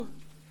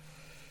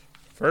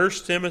1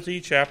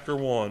 Timothy chapter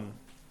 1.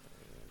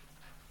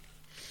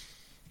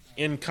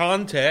 In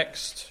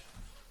context,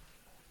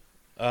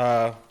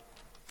 the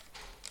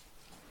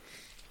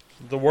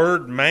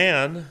word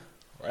man,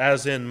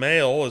 as in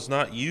male, is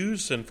not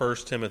used in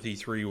 1 Timothy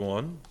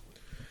 3:1.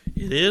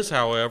 It is,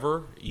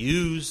 however,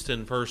 used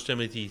in 1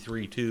 Timothy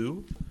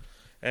 3:2,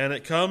 and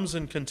it comes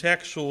in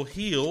contextual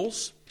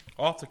heels,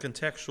 off the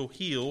contextual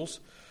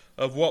heels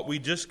of what we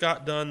just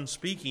got done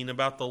speaking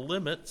about the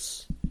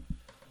limits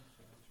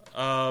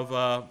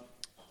of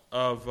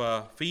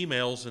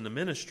females in the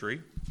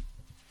ministry,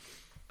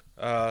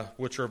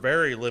 which are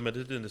very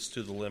limited as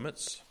to the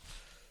limits.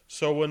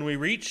 So when we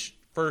reach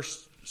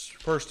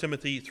 1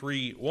 Timothy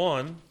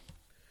 3:1,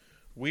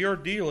 we are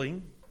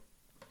dealing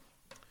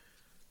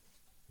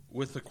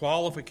with the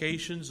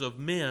qualifications of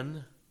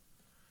men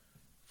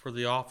for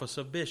the office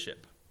of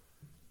bishop.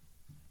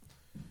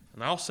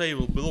 And I'll say a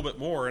little bit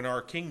more. In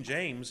our King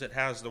James, it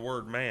has the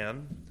word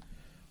man,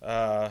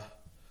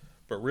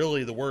 but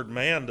really the word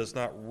man does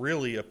not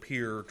really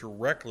appear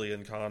directly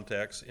in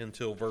context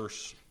until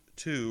verse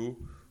 2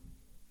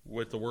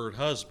 with the word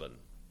husband,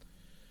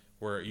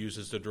 where it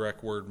uses the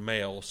direct word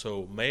male.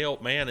 So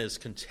man is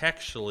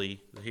contextually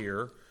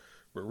here,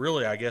 but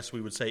really I guess we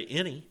would say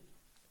any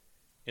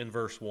in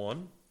verse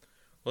 1.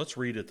 Let's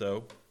read it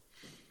though.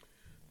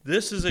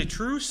 This is a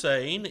true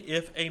saying,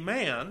 if a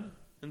man,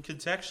 and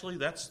contextually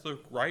that's the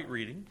right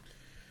reading,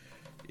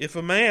 if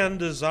a man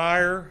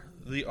desire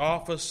the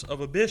office of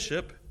a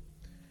bishop,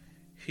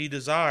 he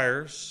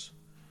desires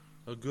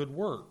a good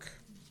work.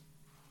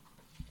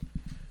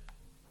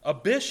 A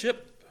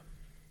bishop,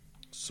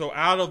 so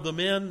out of the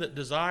men that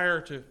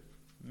desire to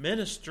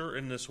minister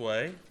in this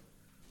way,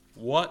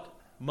 what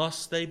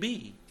must they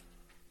be?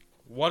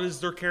 What is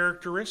their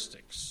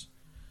characteristics?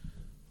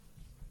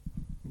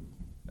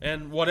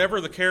 And whatever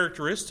the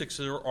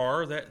characteristics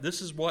are, that this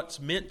is what's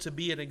meant to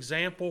be an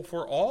example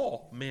for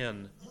all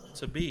men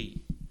to be.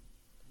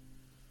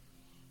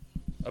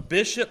 A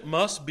bishop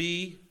must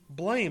be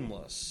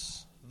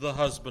blameless, the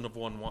husband of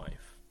one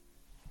wife.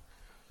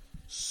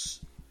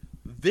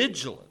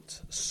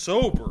 Vigilant,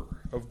 sober,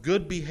 of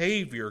good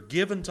behavior,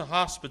 given to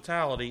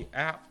hospitality,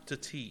 apt to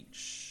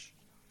teach.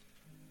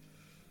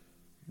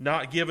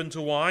 Not given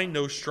to wine,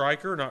 no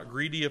striker, not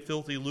greedy of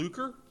filthy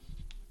lucre,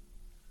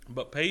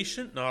 but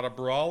patient, not a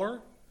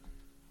brawler,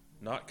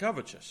 not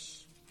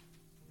covetous.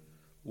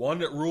 One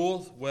that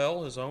ruleth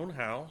well his own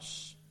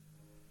house,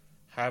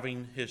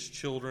 having his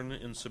children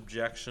in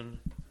subjection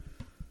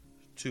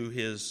to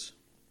his,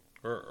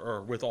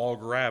 or with all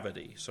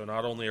gravity. So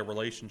not only a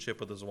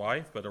relationship with his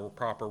wife, but a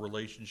proper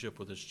relationship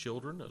with his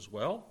children as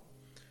well.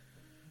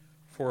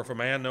 For if a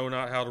man know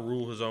not how to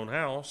rule his own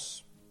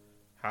house,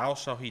 how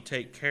shall he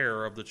take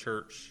care of the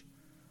church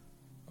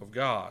of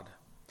God?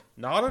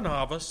 Not a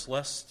novice,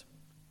 lest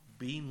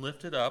being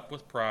lifted up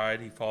with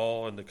pride, he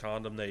fall into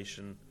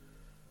condemnation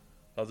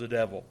of the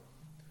devil.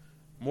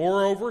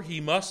 Moreover,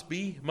 he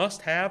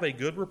must have a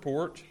good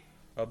report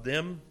of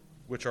them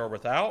which are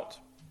without,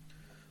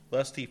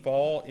 lest he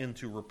fall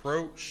into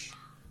reproach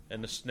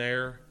and the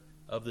snare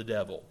of the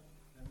devil.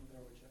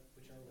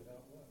 Which are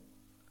without what?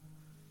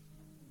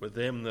 With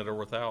them that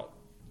are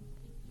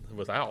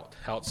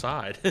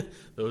outside.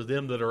 Those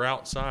them that are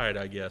outside,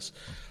 I guess.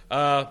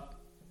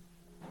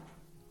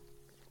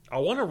 I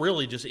want to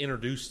really just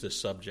introduce this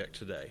subject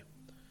today.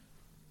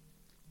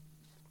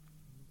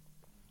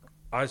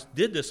 I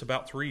did this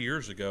about 3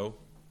 years ago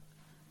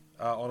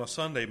on a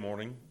Sunday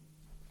morning,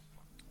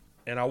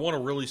 and I want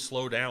to really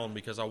slow down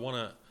because I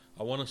want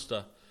us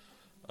to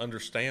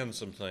understand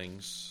some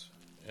things,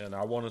 and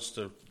I want us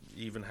to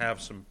even have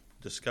some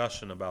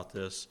discussion about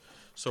this.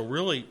 So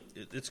really,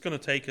 it's going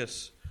to take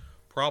us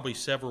probably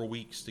several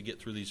weeks to get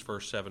through these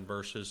first 7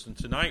 verses, and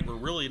tonight we're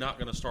really not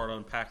going to start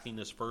unpacking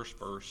this first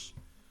verse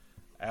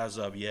as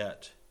of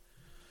yet.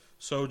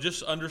 So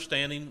just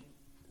understanding,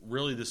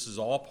 really this is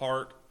all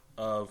part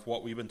of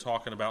what we've been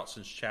talking about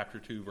since chapter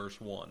 2, verse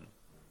 1.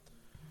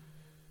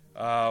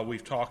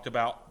 We've talked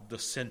about the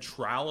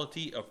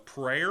centrality of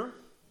prayer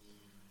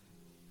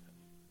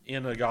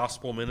in a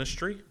gospel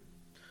ministry,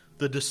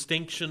 the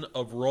distinction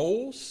of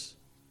roles,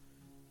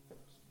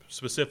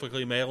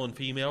 specifically male and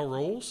female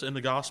roles in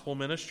the gospel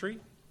ministry,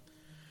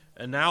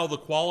 and now the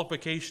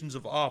qualifications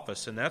of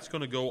office, and that's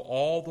going to go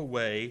all the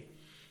way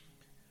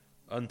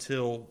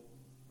until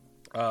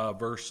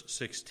verse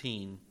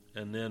 16,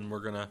 and then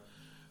we're going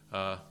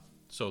to,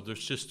 so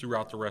there's just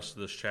throughout the rest of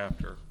this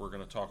chapter, we're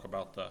going to talk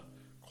about the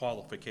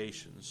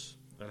qualifications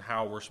and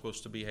how we're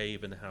supposed to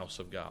behave in the house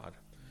of God.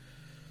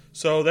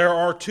 So there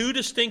are 2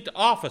 distinct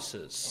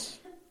offices.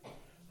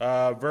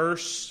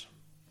 Verse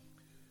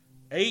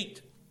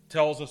 8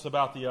 tells us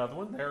about the other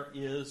one. There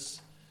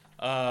is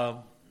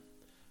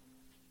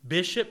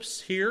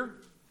bishops here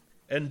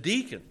and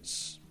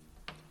deacons.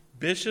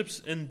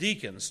 Bishops and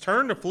deacons.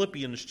 Turn to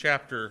Philippians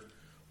chapter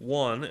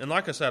 1. And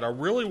like I said, I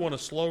really want to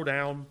slow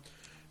down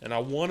and I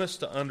want us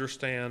to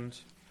understand,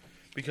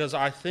 because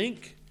I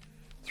think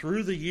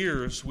through the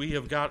years we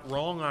have got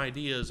wrong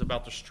ideas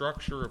about the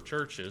structure of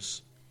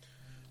churches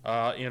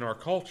in our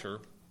culture.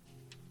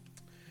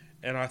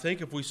 And I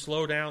think if we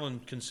slow down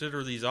and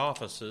consider these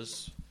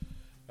offices,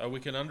 we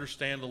can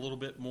understand a little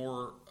bit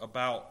more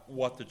about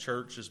what the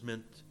church is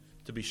meant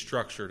to be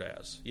structured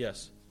as.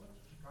 Yes?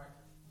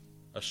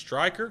 A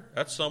striker?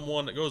 That's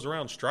someone that goes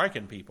around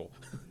striking people.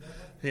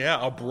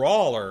 Yeah, a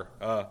brawler,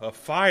 a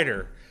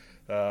fighter,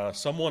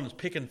 someone that's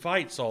picking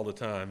fights all the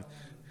time.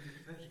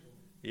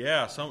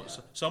 Yeah,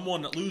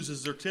 someone that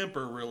loses their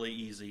temper really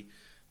easy.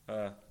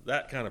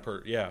 That kind of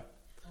person, yeah.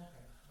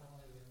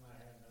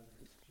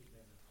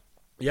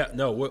 Yeah,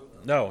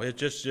 no,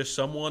 it's just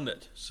someone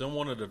at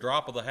the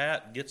drop of the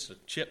hat gets a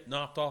chip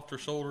knocked off their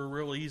shoulder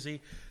real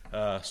easy,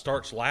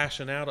 starts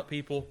lashing out at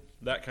people,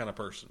 that kind of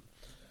person.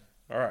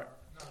 All right.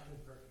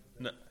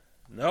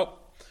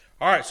 Nope.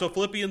 All right, so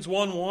Philippians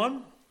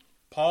 1:1,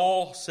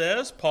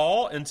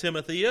 Paul and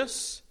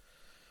Timotheus,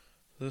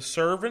 the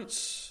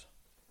servants,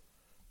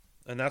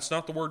 and that's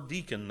not the word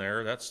deacon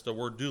there, that's the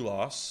word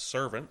doulos,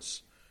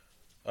 servants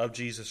of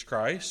Jesus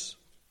Christ.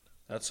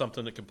 That's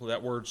something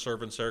that word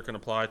servants there can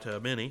apply to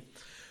many.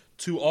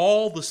 To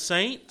all the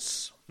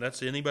saints,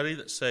 that's anybody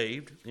that's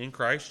saved in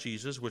Christ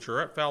Jesus, which are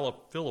at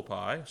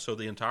Philippi, so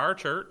the entire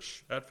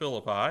church at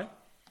Philippi,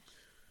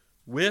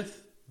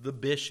 with the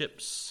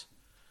bishops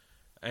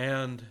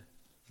and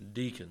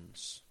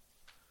deacons.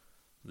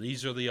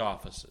 These are the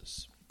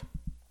offices.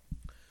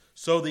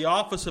 So the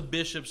office of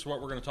bishops,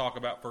 what we're going to talk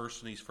about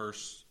first in these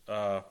first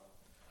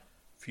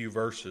few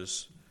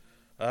verses.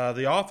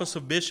 The office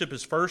of bishop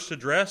is first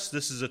addressed.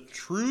 This is a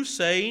true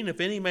saying. If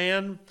any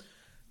man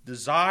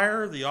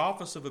desire the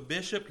office of a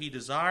bishop, he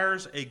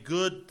desires a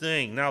good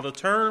thing. Now the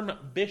term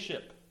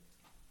bishop,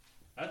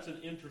 that's an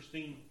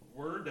interesting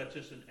word. That's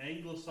just an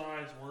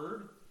anglicized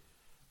word.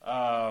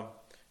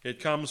 It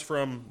comes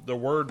from the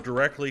word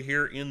directly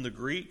here in the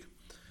Greek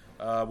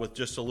with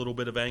just a little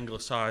bit of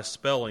anglicized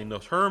spelling. The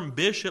term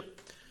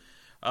bishop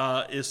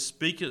is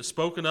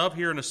spoken of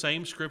here in the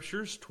same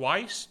scriptures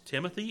twice,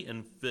 Timothy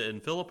and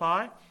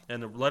Philippi,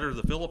 and the letter to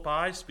the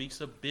Philippi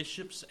speaks of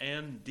bishops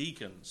and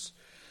deacons.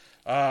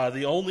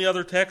 The only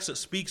other text that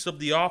speaks of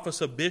the office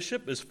of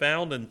bishop is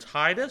found in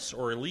Titus,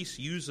 or at least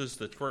uses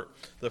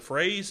the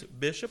phrase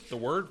bishop, the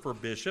word for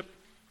bishop.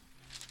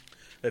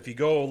 If you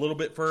go a little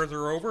bit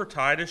further over,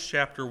 Titus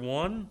chapter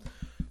 1,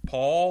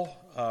 Paul,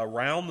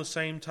 around the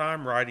same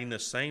time, writing the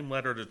same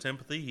letter to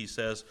Timothy, he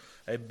says,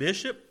 a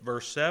bishop,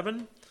 verse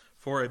 7,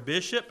 for a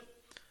bishop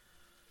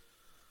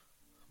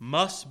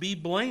must be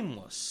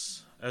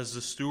blameless, as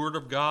the steward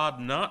of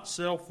God, not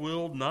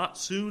self-willed, not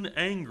soon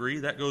angry.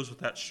 That goes with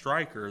that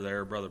striker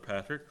there, Brother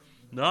Patrick.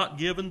 Not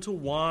given to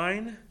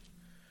wine,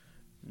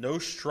 no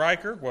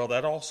striker. Well,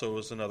 that also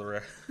is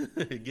another,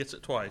 it gets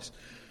it twice.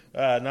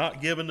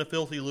 Not given to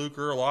filthy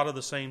lucre, a lot of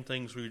the same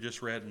things we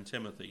just read in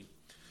Timothy.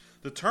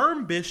 The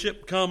term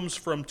bishop comes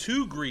from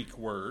two Greek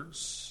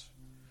words.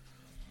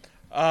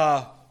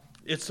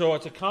 It's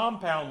a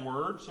compound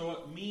word, so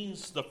it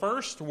means, the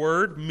first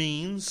word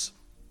means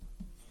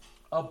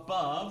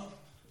above.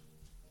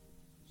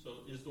 So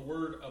is the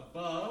word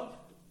above.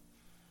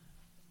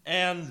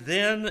 And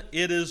then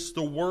it is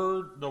the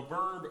verb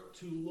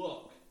to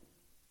look.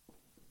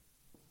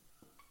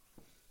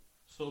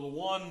 So the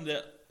one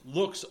that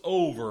looks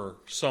over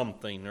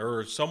something,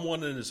 or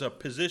someone that is a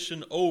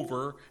position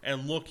over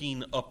and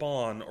looking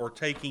upon, or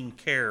taking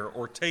care,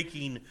 or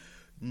taking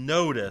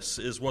notice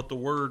is what the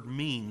word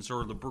means,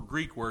 or the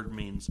Greek word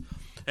means.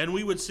 And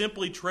we would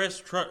simply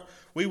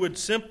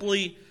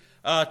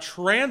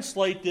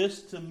translate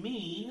this to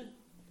mean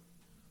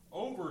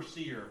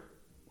overseer.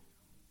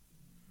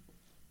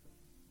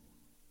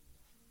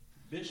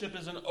 Bishop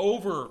is an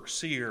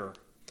overseer.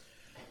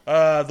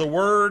 The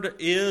word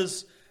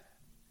is,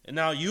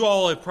 now you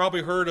all have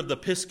probably heard of the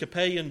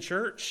Episcopalian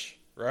Church,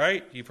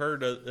 right? You've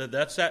heard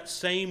that's that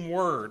same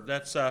word.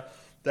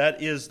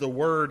 That is the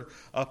word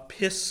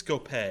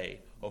episcope.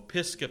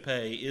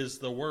 Episcope is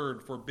the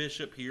word for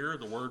bishop here,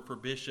 the word for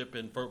bishop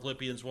in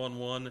Philippians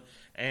 1:1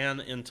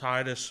 and in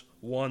Titus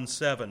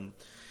 1:7.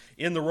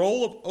 In the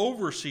role of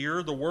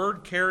overseer, the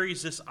word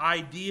carries this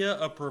idea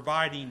of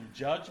providing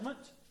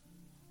judgment.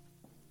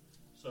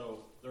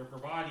 So they're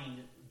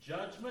providing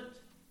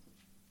judgment.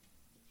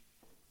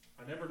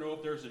 I never know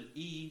if there's an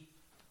E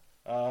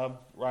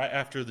right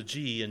after the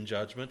G in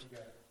judgment.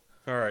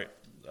 All right.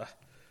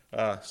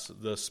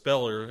 The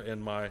speller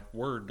in my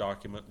Word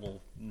document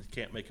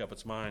can't make up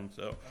its mind.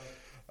 So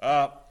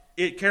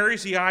it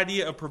carries the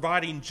idea of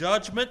providing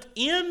judgment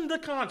in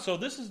the so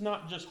this is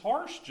not just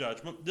harsh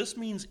judgment. This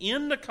means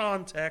in the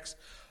context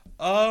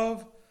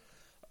of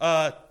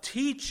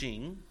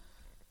teaching,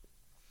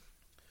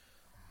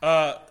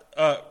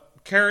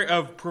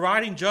 of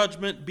providing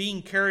judgment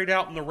being carried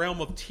out in the realm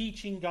of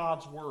teaching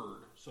God's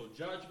Word. So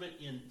judgment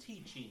in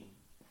teaching.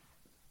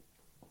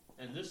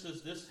 And this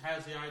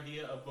has the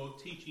idea of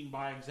both teaching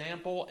by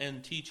example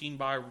and teaching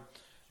by,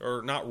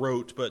 or not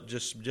rote, but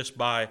just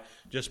by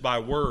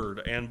word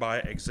and by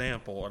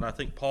example. And I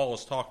think Paul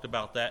has talked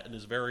about that in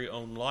his very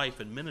own life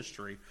and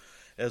ministry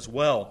as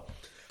well.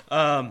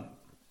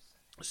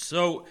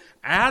 So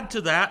add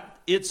to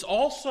that, it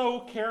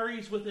also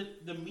carries with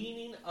it the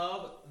meaning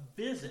of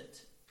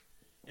visit.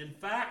 In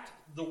fact,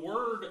 the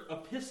word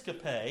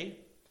episcope,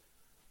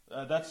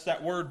 that's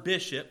that word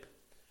bishop,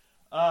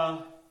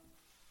 has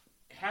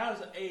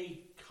a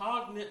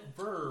cognate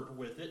verb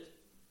with it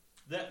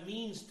that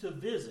means to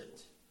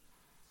visit.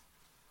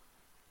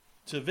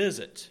 To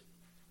visit.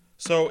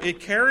 So it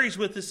carries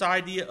with this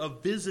idea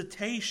of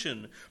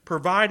visitation,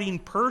 providing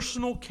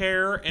personal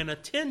care and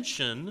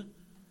attention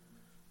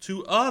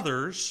to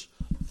others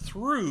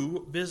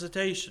through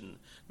visitation.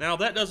 Now,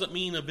 that doesn't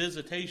mean a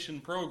visitation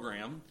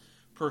program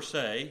per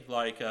se,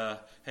 like,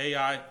 hey,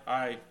 I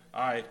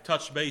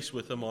touched base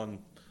with them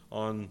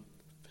on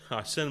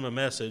I sent them a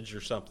message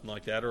or something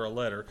like that, or a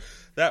letter.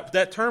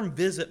 That term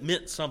visit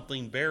meant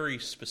something very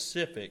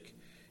specific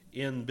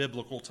in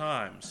biblical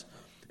times.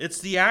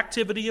 It's the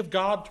activity of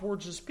God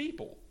towards His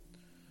people.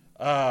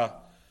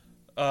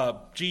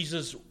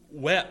 Jesus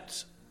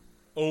wept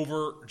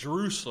over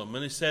Jerusalem,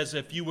 and He says,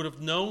 if you would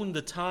have known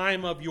the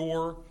time of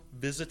your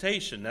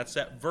visitation, that's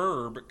that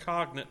verb,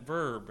 cognate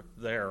verb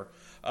there.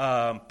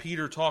 1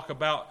 Peter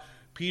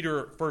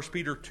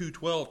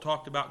 2:12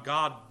 talked about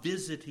God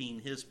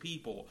visiting His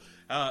people.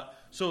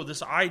 So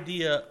this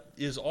idea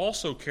is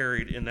also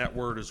carried in that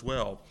word as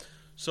well.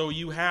 So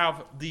you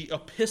have the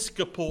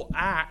episcopal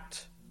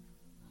act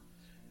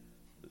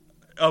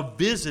of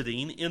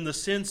visiting in the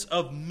sense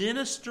of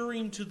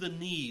ministering to the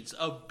needs,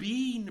 of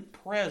being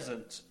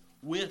present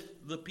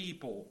with the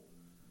people.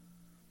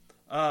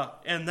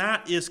 And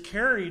that is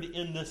carried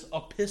in this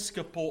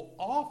episcopal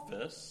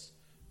office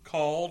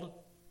called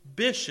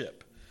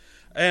bishop.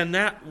 And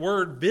that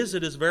word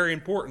visit is very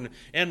important.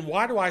 And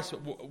why do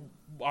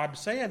I'm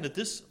saying that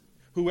this,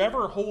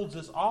 whoever holds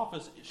this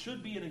office, it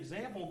should be an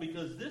example,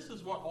 because this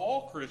is what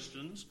all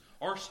Christians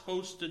are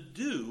supposed to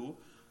do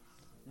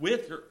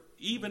with or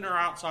even or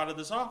outside of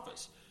this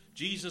office.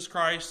 Jesus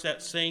Christ,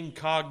 that same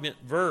cognate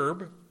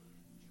verb,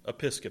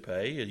 episcope,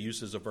 it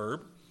uses a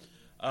verb.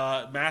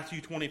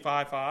 Matthew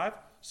 25:5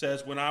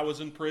 says, when I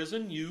was in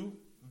prison, you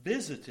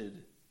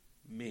visited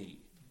me.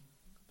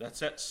 That's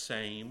that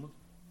same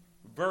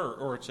verb,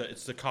 or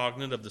it's the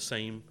cognate of the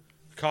same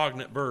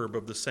cognate verb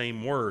of the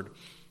same word.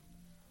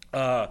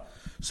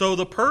 So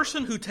the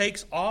person who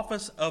takes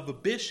office of a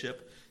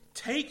bishop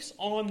takes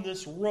on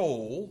this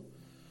role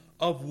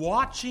of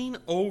watching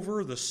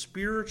over the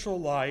spiritual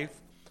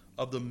life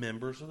of the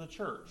members of the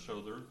church.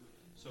 So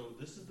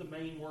this is the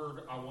main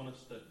word I want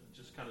us to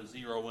just kind of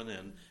zero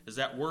in, is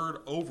that word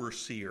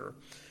overseer.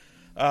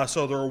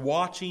 So they're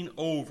watching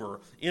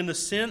over. In a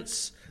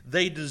sense,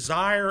 they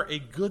desire a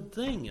good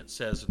thing, it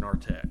says in our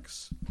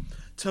text,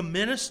 to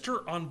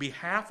minister on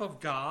behalf of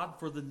God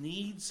for the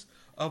needs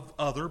of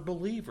other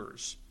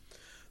believers.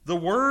 The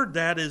word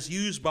that is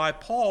used by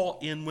Paul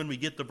when we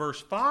get to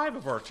verse 5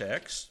 of our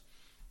text,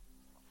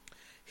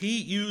 he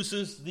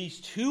uses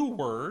these two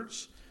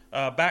words.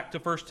 Back to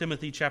 1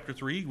 Timothy chapter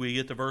 3, we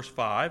get to verse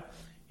 5.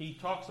 He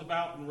talks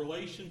about, in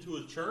relation to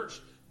a church,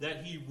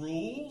 that he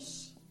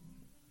rules.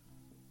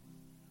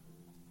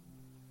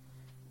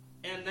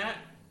 And that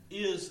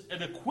is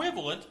an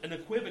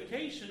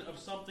equivocation of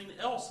something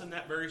else in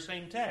that very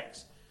same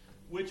text,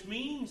 which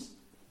means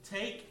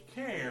take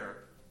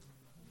care.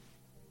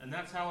 And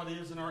that's how it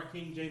is in our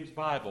King James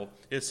Bible.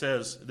 It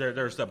says,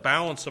 there's the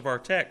balance of our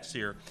text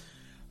here.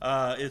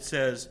 It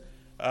says,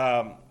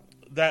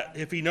 that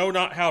if he know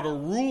not how to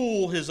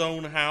rule his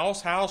own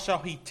house, how shall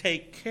he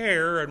take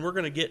care? And we're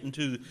going to get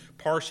into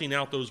parsing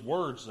out those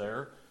words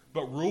there.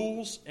 But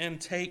rules and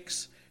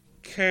takes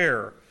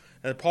care.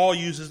 And Paul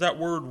uses that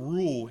word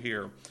rule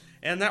here.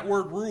 And that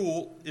word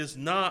rule is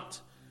not,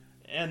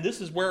 and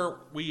this is where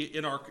we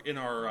in our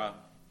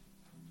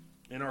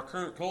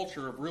current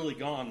culture have really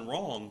gone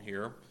wrong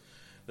here.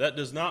 That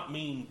does not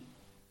mean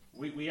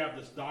we have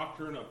this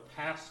doctrine of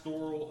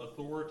pastoral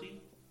authority.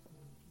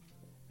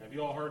 Have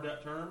you all heard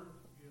that term?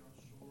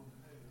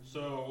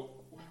 So,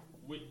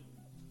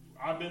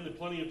 I've been to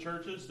plenty of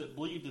churches that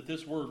believe that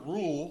this word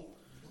rule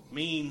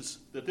means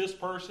that this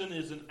person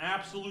is in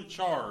absolute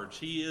charge.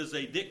 He is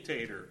a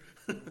dictator.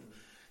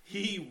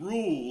 He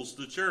rules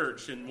the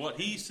church, and what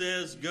he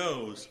says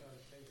goes.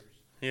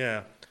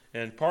 Yeah,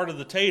 and part of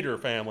the Tater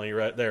family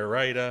right there,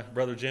 right,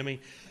 Brother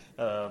Jimmy?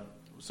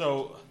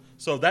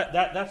 So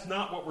that's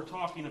not what we're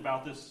talking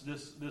about,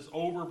 this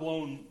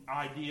overblown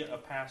idea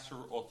of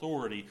pastoral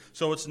authority.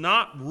 So it's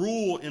not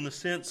rule in the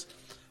sense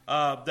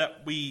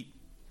that we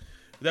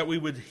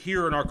would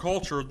hear in our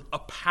culture, a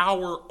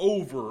power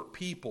over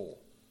people,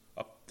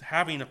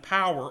 having a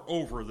power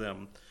over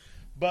them,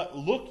 but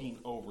looking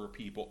over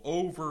people,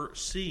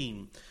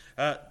 overseeing.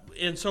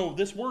 And so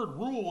this word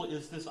rule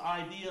is this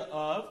idea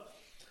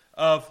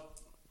of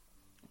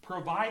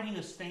providing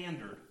a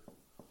standard.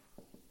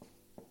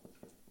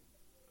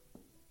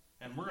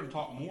 And we're going to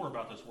talk more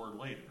about this word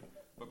later,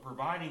 but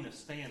providing a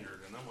standard.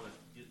 And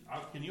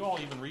can you all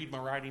even read my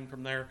writing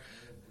from there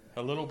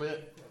a little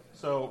bit?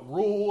 So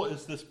rule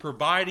is this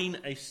providing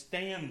a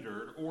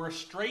standard or a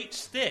straight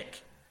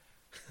stick.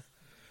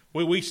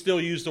 We still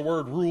use the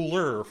word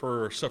ruler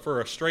for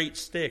a straight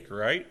stick,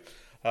 right?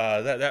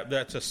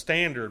 That's a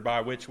standard by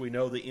which we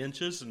know the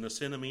inches and the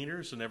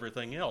centimeters and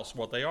everything else,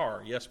 what they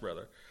are. Yes,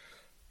 brother?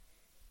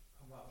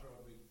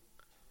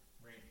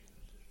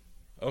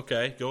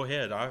 Okay, go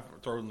ahead. I've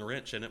thrown the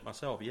wrench in it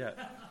myself yet.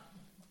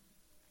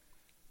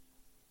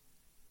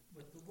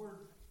 With the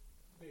word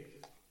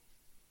bishop,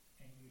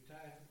 and you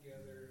tie it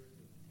together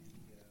with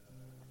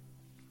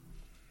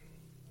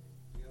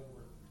the other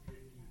word we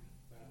just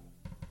used about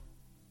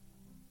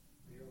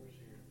the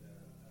overseer,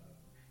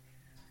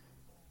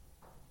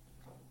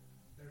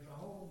 there's a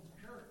whole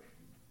church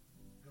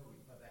goes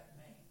by that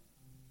name.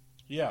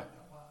 Yeah.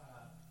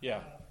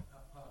 Yeah.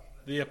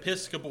 The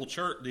Episcopal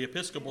Church.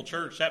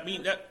 That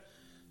means that.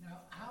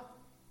 Now, how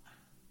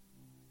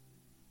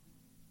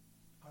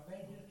are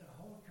they just a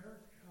whole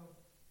church of?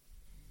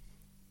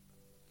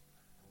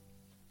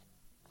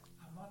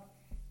 I'm not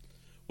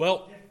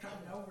Well, just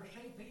trying to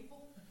oversee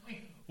people.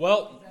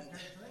 well, Is that their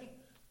thing?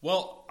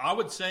 well. I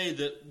would say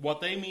that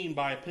what they mean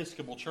by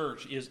Episcopal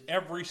Church is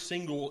every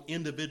single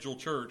individual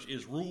church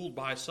is ruled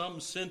by some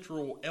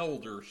central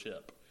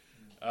eldership.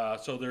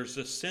 So there's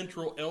this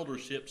central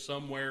eldership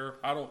somewhere.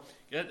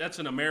 That's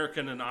an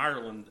American and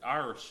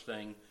Irish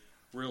thing,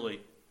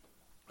 really.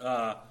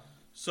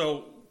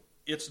 So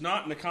it's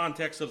not in the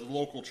context of the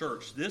local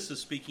church. This is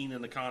speaking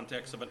in the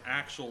context of an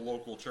actual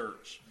local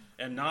church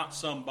and not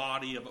some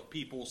body of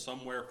people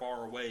somewhere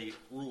far away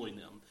ruling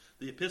them.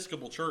 The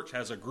Episcopal Church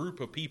has a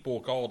group of people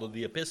called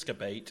the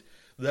Episcopate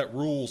that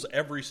rules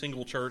every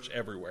single church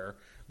everywhere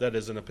that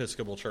is an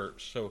Episcopal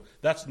church. So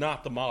that's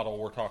not the model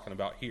we're talking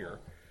about here.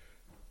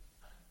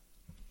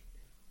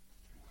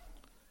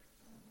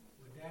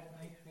 That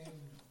makes them,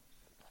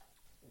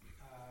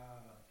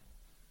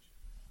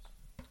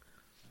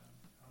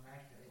 I'm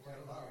asking,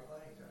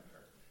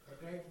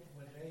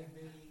 would they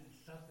be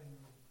something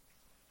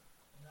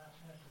not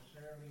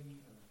necessarily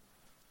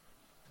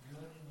good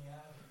in the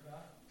eyes of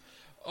God?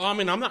 I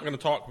mean, I'm not going to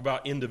talk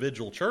about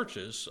individual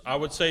churches. I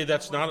would say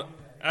that's not.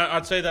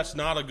 I'd say that's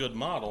not a good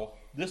model.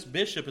 This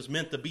bishop is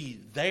meant to be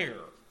there,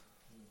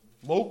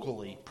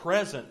 locally,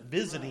 present,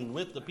 visiting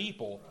with the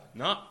people,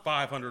 not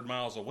 500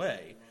 miles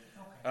away.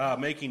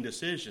 Making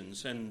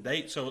decisions, and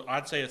so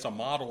I'd say it's a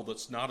model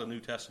that's not a New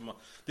Testament.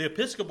 The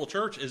Episcopal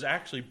Church is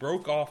actually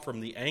broke off from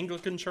the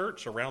Anglican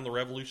Church around the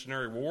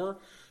Revolutionary War.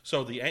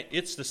 So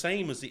it's the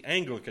same as the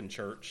Anglican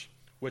Church,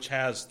 which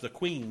has the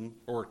Queen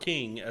or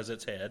King as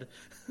its head,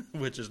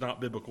 which is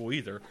not biblical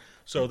either.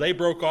 So they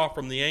broke off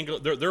from the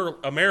They're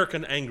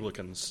American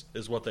Anglicans,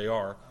 is what they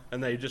are,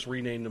 and they just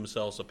renamed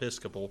themselves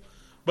Episcopal.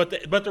 But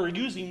they're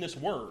using this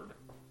word.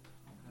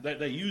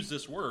 They use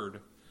this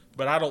word.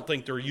 But I don't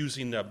think they're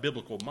using the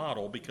biblical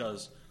model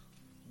because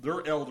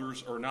their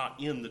elders are not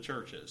in the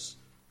churches.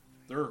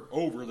 They're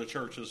over the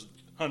churches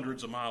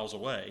hundreds of miles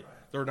away.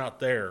 They're not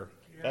there.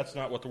 That's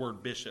not what the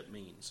word bishop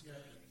means.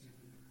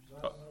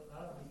 As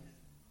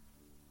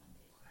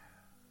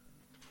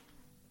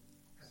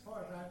far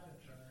as I'm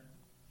concerned,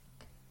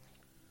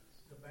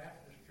 the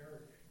Baptist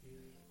Church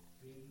is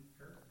the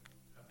church.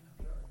 I'm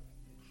sorry.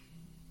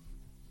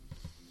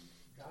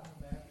 It's John the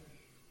Baptist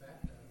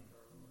baptized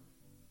our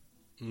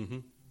Lord.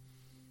 Mm-hmm.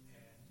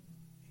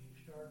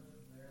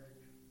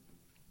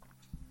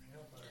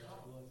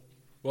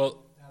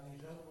 Well, now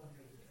these other ones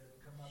have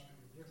come up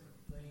with different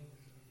things,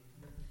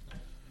 the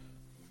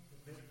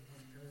Episcopal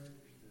Church,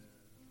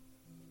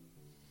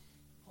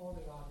 all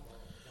the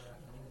oddballs.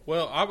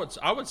 well,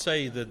 I would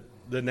say that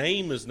the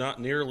name is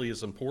not nearly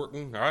as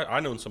important.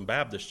 I know some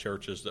Baptist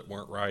churches that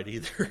weren't right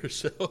either.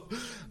 So, Most of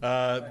the Baptist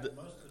churches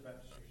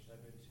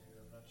I've been to,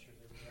 I'm not sure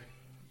they were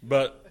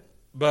right.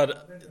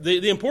 but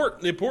the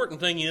important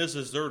thing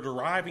is they're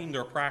deriving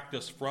their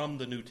practice from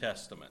the New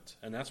Testament,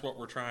 and that's what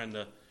we're trying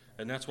to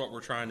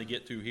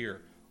get to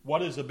here.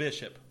 What is a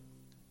bishop?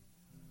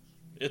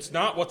 It's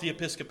not what the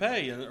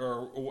Episcopalian,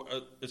 or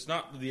it's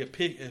not the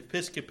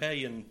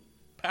Episcopalian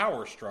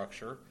power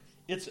structure.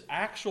 It's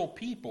actual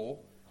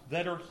people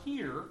that are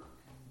here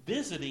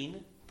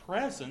visiting,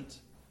 present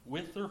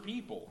with their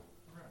people.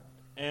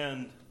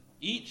 And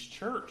each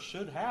church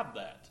should have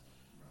that.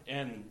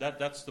 And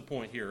that's the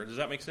point here. Does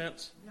that make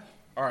sense?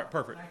 All right,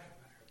 perfect.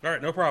 All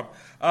right, no problem.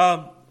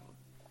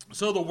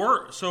 So the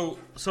word, so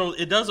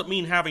it doesn't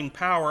mean having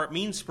power. It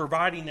means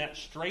providing that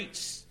straight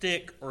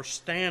stick or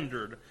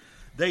standard.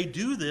 They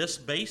do this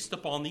based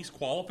upon these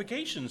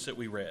qualifications that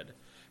we read.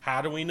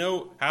 How do we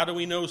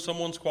know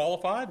someone's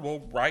qualified? Well,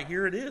 right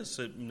here it is.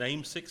 It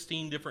names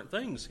 16 different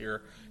things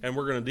here, and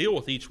we're going to deal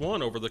with each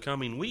one over the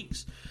coming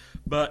weeks.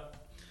 But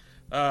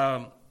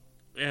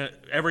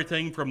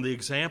everything from the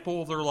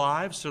example of their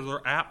lives to their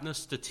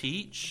aptness to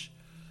teach.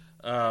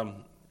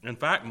 In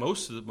fact,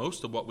 most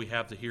of what we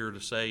have to hear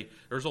to say,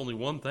 there's only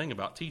one thing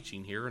about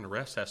teaching here, and the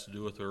rest has to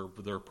do with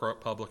their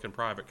public and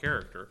private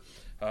character.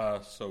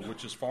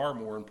 Which is far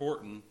more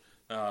important.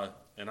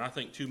 And I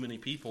think too many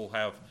people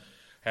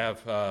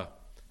have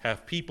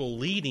people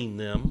leading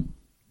them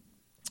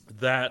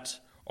that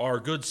are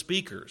good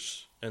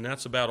speakers, and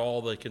that's about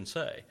all they can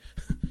say.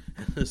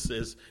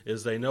 is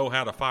they know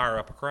how to fire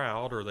up a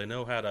crowd, or they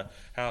know how to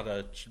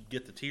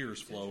get the tears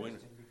flowing.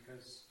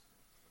 Because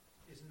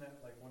isn't that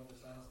like one of the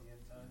signs of the end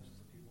times is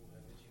that people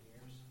have itching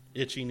ears?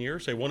 Itching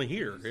ears, they want to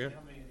hear. See Yeah.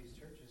 how many of these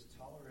churches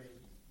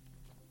tolerate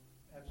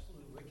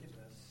absolute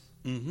wickedness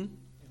Mm-hmm. in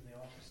the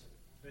office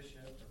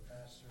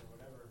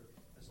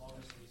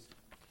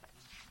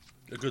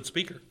A good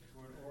speaker.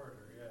 Or an orator,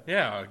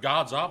 yeah. Yeah,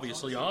 God's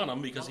obviously on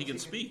him because he can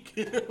speak.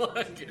 Tickle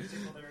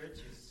their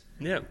itches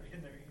Yeah.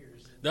 in their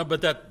ears. No,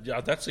 but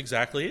that's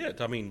exactly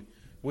it. I mean,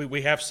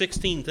 we have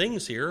 16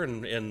 things here,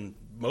 and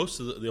most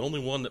of the only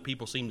one that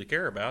people seem to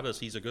care about is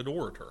he's a good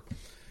orator.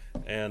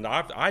 And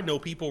I know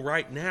people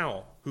right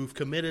now who've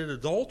committed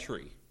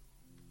adultery,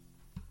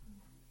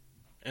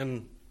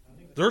 and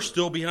they're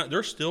still behind.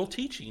 They're still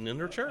teaching in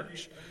their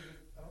church.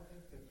 I don't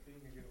think that being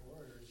a good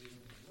orator is even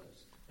on the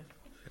list.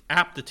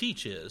 Apt to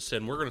teach is,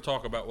 and we're going to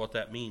talk about what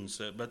that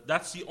means. But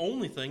that's the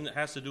only thing that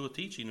has to do with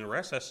teaching. The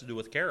rest has to do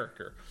with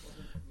character.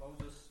 Wasn't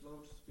Moses slow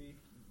to speak?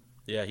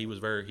 Yeah,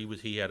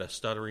 he had a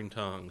stuttering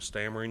tongue,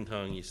 stammering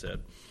tongue. He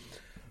said.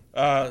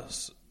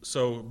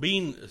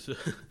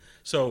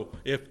 So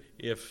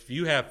if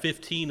you have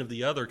 15 of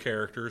the other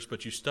characters,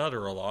 but you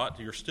stutter a lot,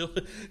 you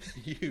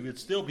would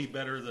still be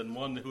better than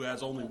one who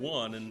has only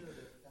one. And I mean,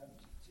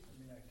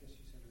 I guess you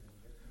said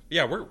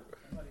yeah, I'm not even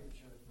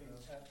sure that being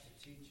apt to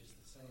teach is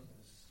the same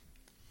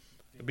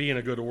as being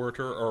a good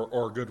orator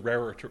or good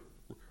rhetoric,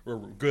 or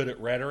good at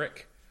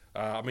rhetoric.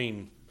 I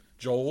mean,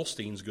 Joel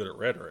Osteen's good at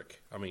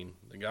rhetoric. I mean,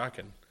 the guy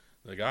can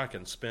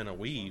spin a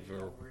weave. I'm Or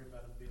not worried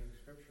about him being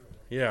scriptural.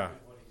 yeah.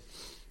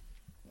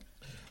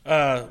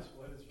 What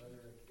his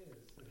rhetoric is.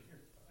 So you're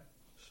fine.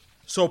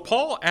 So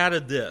Paul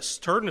added this.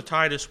 Turn to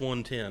Titus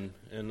 1:10,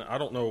 and I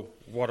don't know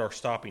what our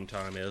stopping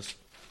time is,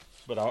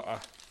 but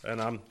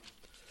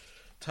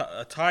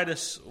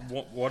Titus.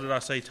 What did I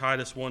say?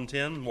 Titus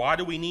 1:10. Why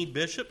do we need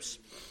bishops?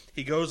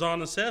 He goes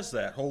on and says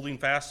that, holding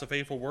fast the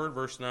faithful word,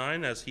 verse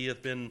 9, as he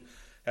hath been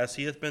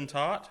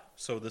taught.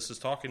 So this is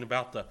talking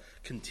about the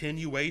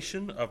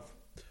continuation of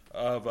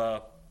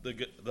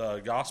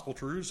the gospel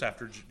truths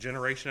after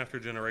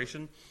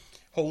generation,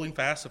 holding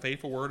fast the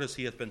faithful word as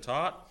he hath been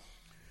taught,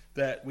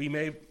 that he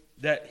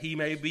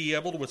may be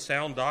able to with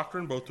sound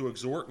doctrine both to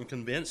exhort and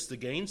convince the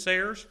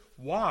gainsayers.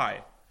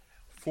 Why?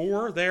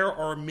 For there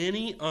are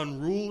many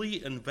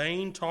unruly and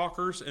vain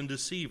talkers and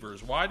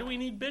deceivers. Why do we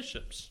need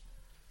bishops?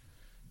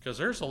 Because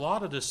there's a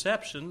lot of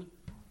deception,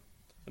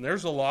 and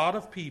there's a lot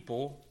of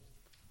people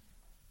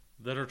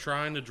that are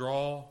trying to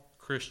draw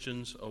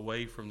Christians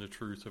away from the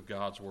truth of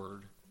God's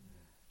word.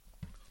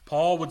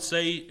 Paul would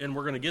say, and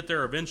we're going to get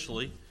there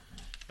eventually.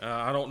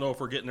 I don't know if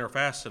we're getting there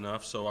fast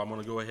enough, so I'm going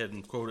to go ahead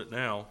and quote it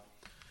now.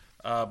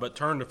 But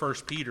turn to 1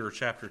 Peter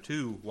chapter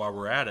 2 while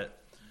we're at it.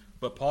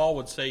 But Paul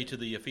would say to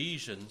the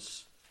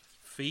Ephesians,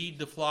 feed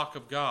the flock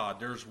of God.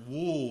 There's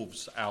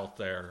wolves out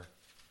there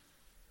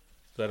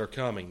that are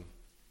coming.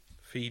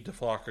 Feed the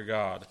flock of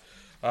God.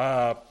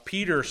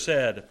 Peter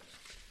said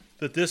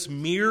that this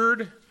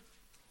mirrored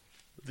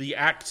the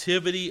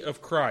activity of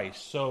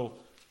Christ. So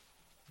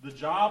the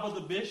job of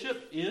the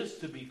bishop is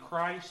to be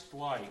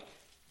Christ-like.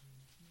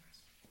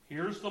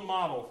 Here's the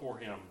model for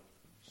him.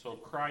 So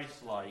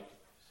Christ-like.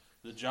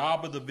 The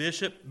job of the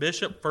bishop,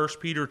 1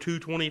 Peter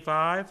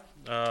 2:25.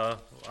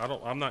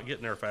 I'm not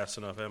getting there fast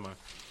enough, am I?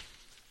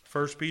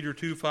 1 Peter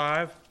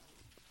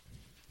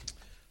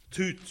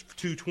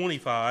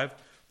 2:25.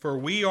 For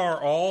we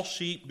are all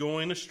sheep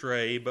going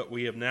astray, but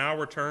we have now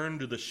returned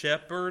to the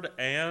shepherd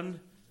and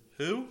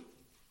who?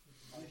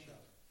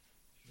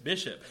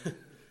 Bishop.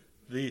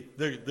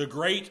 The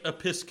great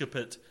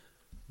episcopate,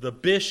 the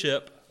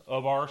bishop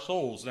of our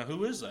souls. Now,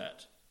 who is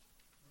that?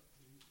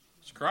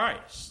 It's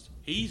Christ.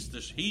 He's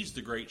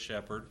the great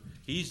shepherd.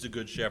 He's the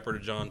good shepherd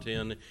of John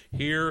 10.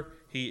 Here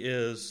he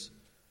is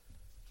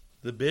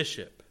the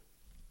bishop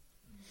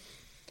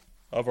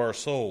of our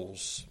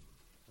souls.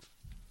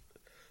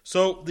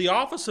 So the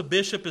office of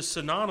bishop is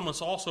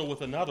synonymous also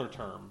with another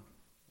term.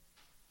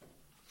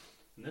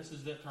 And this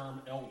is the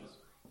term elder.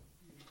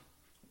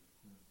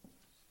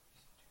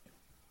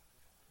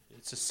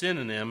 It's a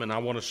synonym, and I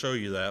want to show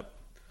you that.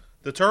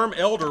 The term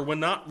elder, when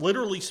not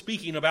literally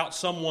speaking about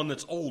someone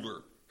that's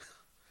older.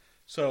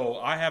 So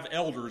I have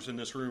elders in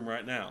this room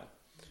right now.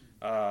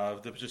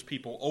 They're just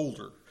people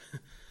older.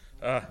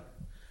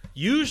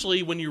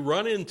 Usually when you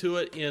run into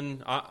it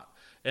and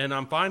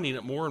I'm finding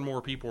that more and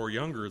more people are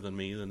younger than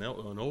me and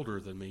older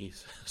than me,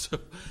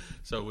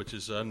 so which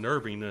is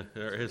unnerving. It's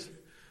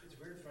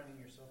weird finding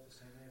yourself the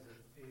same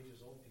age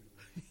as old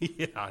people.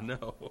 Yeah, I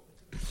know.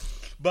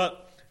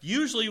 But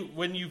usually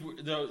when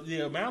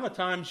the amount of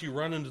times you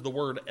run into the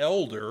word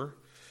elder,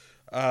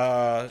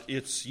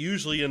 it's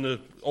usually in the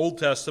Old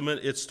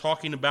Testament, it's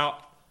talking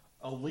about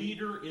a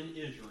leader in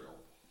Israel.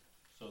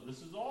 So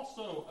this is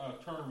also a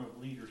term of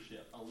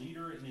leadership, a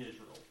leader in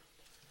Israel.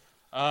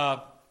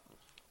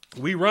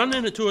 We run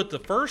into it the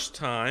first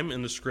time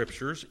in the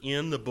Scriptures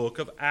in the book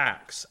of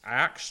Acts,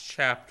 Acts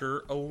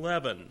chapter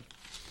 11.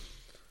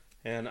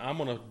 And I'm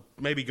going to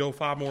maybe go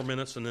 5 more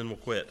minutes and then we'll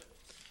quit.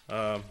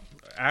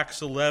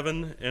 Acts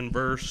 11 and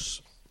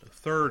verse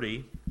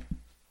 30.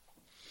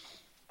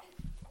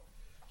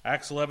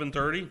 Acts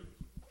 11:30.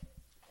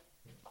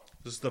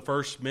 This is the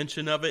first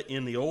mention of it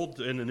in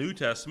the New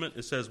Testament.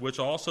 It says, which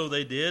also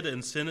they did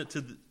and sent it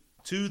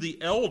to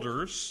the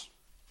elders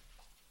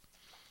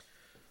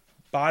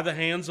by the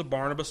hands of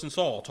Barnabas and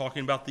Saul,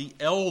 talking about the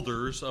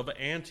elders of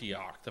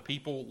Antioch. The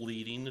people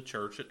leading the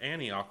church at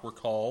Antioch were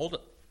called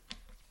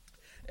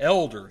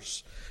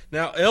elders.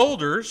 Now,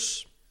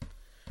 elders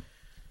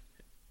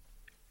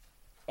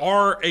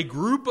are a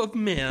group of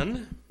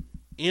men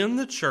in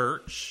the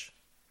church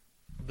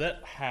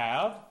that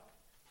have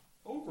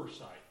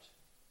oversight.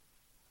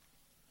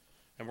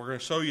 And we're going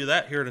to show you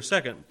that here in a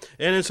second.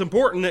 And it's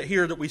important that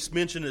here that we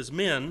mention as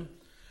men,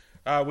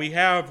 we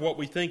have what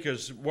we think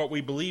is what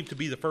we believe to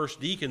be the first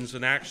deacons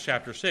in Acts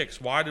chapter 6.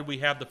 Why did we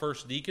have the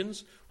first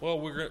deacons? Well,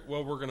 we're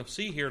going to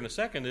see here in a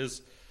second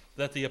is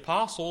that the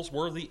apostles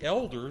were the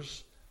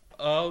elders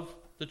of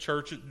the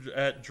church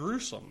at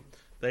Jerusalem.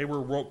 They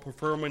were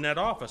performing that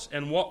office.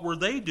 And what were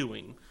they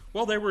doing?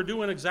 Well, they were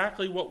doing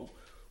exactly what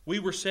we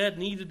were said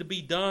needed to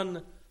be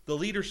done. The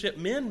leadership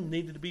men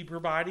needed to be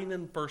providing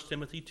in 1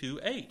 Timothy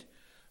 2:8.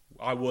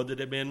 I would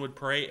that men would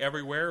pray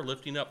everywhere,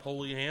 lifting up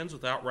holy hands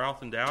without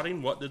wrath and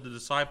doubting. What did the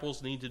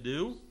disciples need to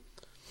do?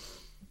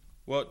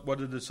 What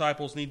did the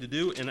disciples need to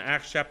do? In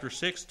Acts chapter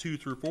 6, 2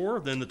 through 4,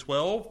 then the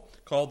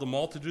 12 called the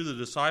multitude of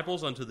the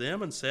disciples unto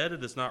them and said,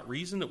 it is not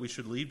reason that we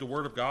should leave the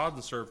word of God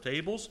and serve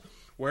tables.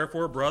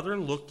 Wherefore,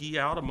 brethren, look ye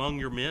out among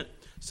your men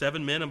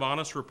 7 men of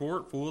honest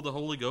report, full of the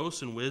Holy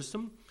Ghost and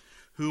wisdom,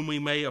 whom we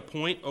may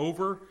appoint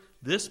over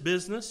this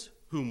business,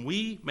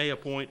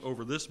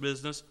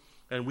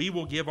 and we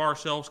will give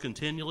ourselves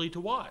continually to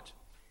what?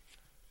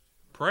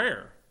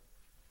 Prayer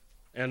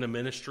and the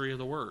ministry of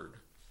the word.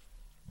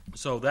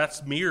 So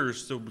that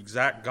mirrors the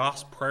exact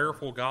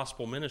prayerful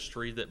gospel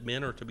ministry that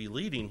men are to be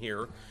leading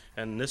here.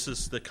 And this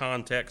is the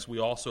context we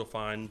also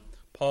find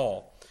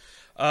Paul.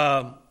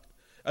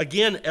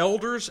 Again,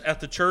 elders at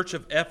the church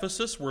of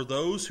Ephesus were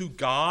those who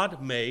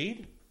God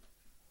made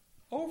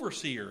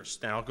overseers.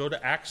 Now go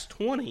to Acts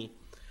 20.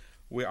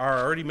 We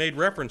already made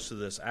reference to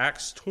this.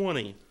 Acts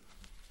 20.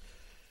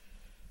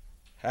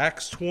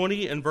 Acts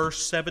 20 and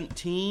verse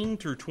 17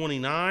 through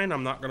 29.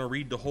 I'm not going to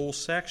read the whole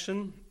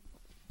section.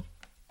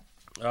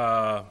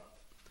 But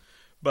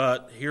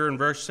here in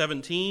verse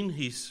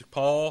 17,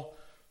 Paul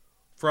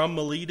from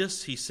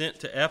Miletus, he sent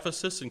to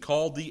Ephesus and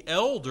called the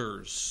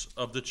elders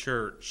of the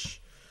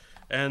church.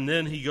 And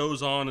then he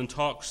goes on and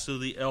talks to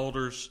the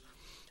elders.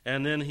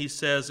 And then he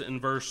says in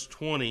verse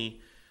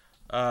 20,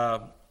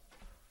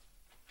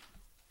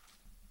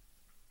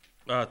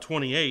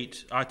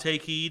 28, I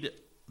take heed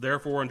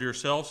therefore unto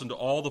yourselves and to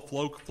all the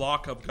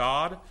flock of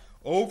God,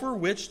 over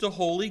which the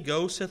Holy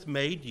Ghost hath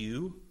made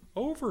you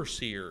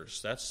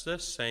overseers. That's the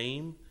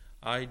same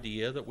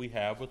idea that we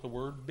have with the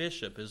word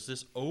bishop, is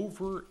this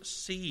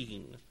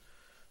overseeing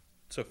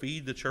to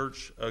feed the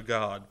church of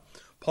God.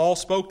 Paul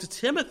spoke to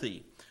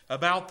Timothy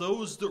about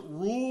those that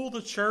rule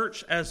the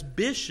church as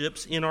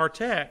bishops in our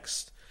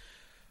text,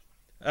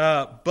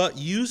 but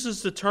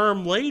uses the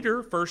term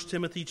later, 1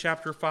 Timothy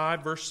chapter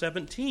 5, verse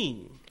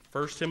 17.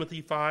 1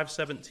 Timothy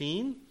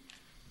 5:17,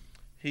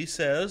 he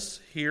says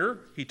here,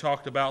 he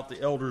talked about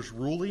the elders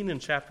ruling in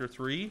chapter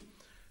 3.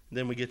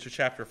 Then we get to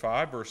chapter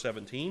 5, verse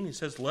 17. He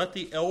says, let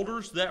the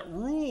elders that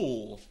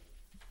rule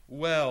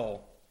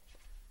well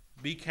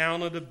be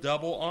counted of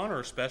double honor,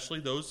 especially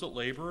those that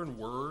labor in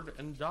word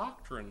and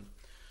doctrine.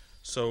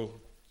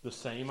 So the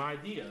same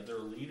idea. They're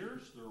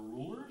leaders, they're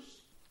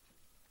rulers.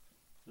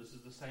 This is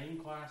the same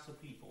class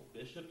of people,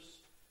 bishops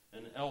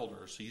and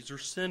elders. These are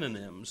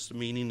synonyms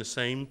meaning the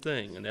same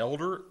thing. An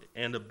elder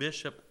and a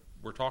bishop,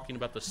 we're talking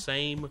about the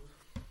same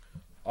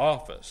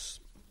office.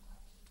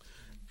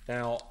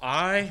 Now,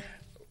 I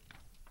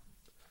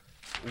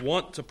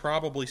want to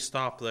probably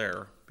stop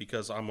there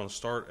because I'm going to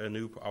start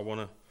I want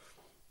to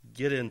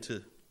get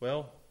into,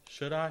 well,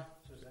 should I?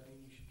 So does that mean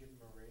you should give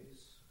them a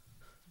raise?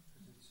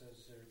 Because it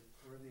says they're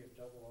worthy of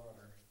double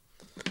honor.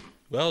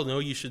 Well, no,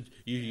 you should.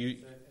 You.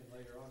 And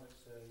later on it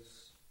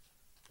says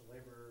the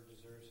laborer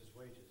deserves his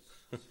wages.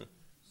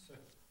 So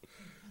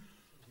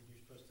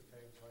you're supposed to pay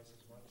him twice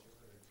as much.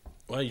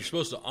 Well, you're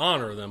supposed to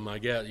honor them, I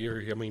guess.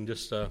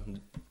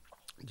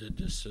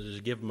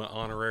 Just give them an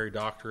honorary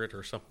doctorate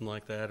or something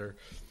like that, or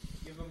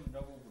Give them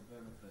double the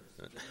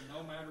benefits.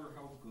 No matter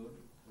how good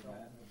or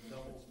bad the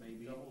benefits may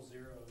be. Double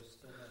zero is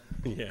still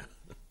not. yeah.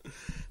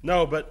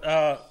 No, but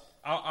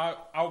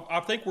I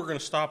think we're going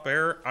to stop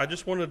there. I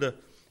just wanted to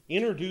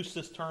introduce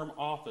this term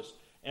office.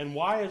 And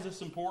why is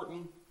this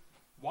important?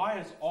 Why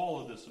is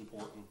all of this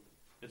important?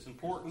 It's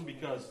important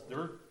because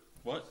they're,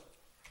 what?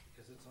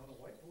 Because it's on a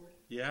whiteboard,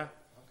 Yeah.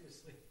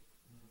 obviously.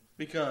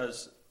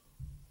 Because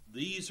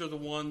these are the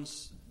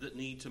ones that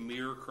need to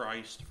mirror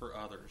Christ for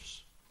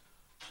others.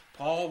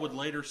 Paul would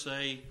later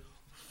say,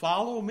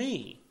 follow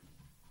me,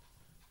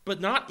 but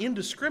not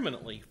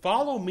indiscriminately.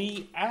 Follow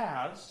me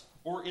as,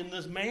 or in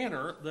this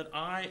manner that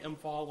I am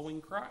following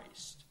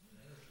Christ.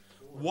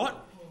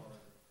 What?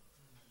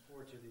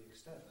 Or to the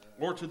extent.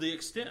 Or to the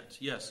extent,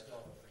 yes.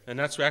 And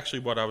that's actually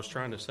what I was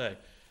trying to say.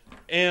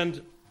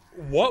 And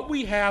what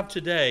we have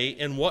today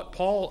and what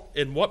Paul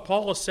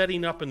is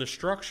setting up in the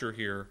structure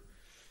here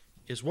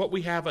is what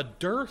we have a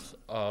dearth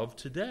of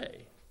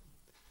today.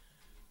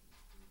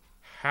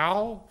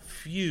 How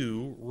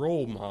few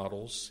role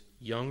models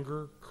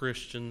younger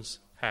Christians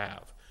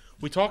have.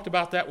 We talked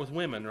about that with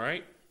women,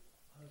 right?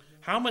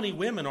 How many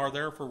women are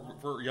there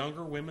for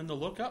younger women to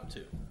look up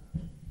to?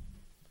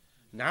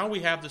 Now we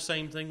have the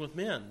same thing with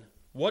men.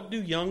 What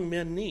do young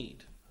men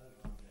need?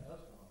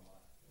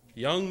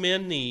 Young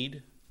men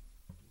need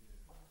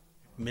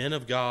men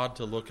of God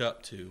to look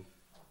up to,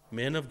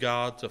 men of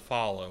God to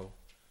follow.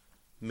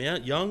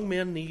 Young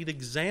men need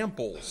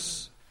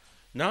examples,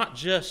 not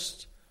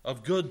just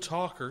of good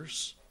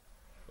talkers,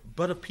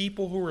 but of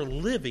people who are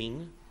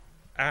living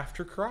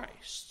after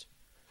Christ.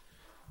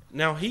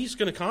 Now, he's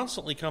going to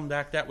constantly come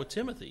back that with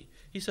Timothy.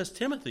 He says,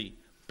 Timothy,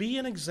 be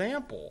an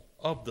example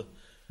of the...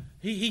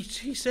 He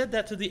said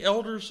that to the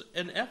elders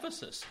in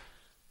Ephesus.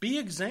 Be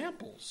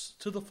examples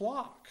to the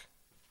flock.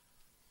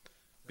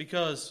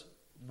 Because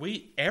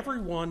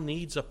everyone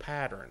needs a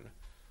pattern.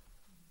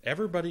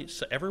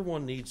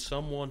 Everyone needs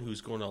someone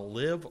who's going to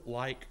live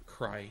like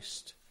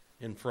Christ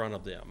in front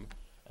of them.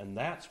 And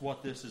that's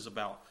what this is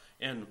about.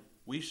 And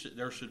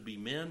there should be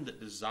men that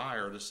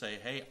desire to say,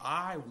 hey,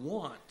 I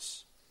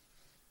want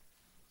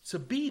to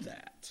be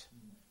that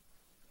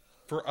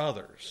for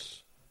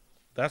others.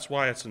 That's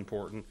why it's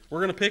important. We're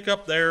going to pick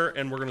up there,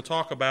 and we're going to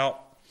talk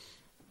about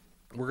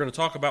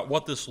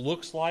what this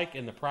looks like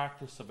in the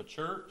practice of a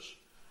church,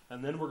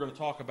 and then we're going to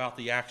talk about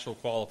the actual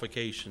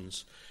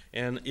qualifications.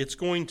 And it's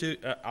going to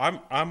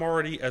I'm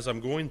already, as I'm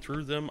going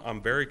through them,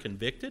 I'm very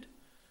convicted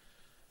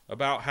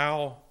about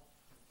how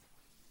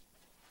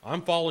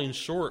I'm falling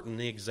short in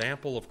the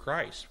example of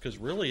Christ, because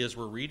really, as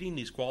we're reading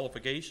these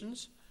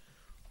qualifications,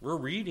 we're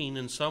reading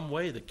in some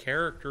way the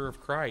character of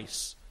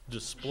Christ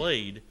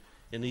displayed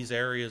in these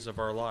areas of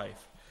our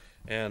life.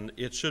 And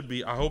it should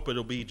be, I hope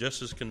it'll be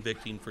just as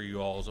convicting for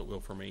you all as it will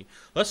for me.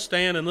 Let's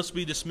stand and let's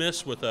be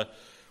dismissed with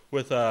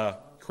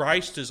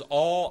Christ is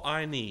all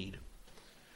I need.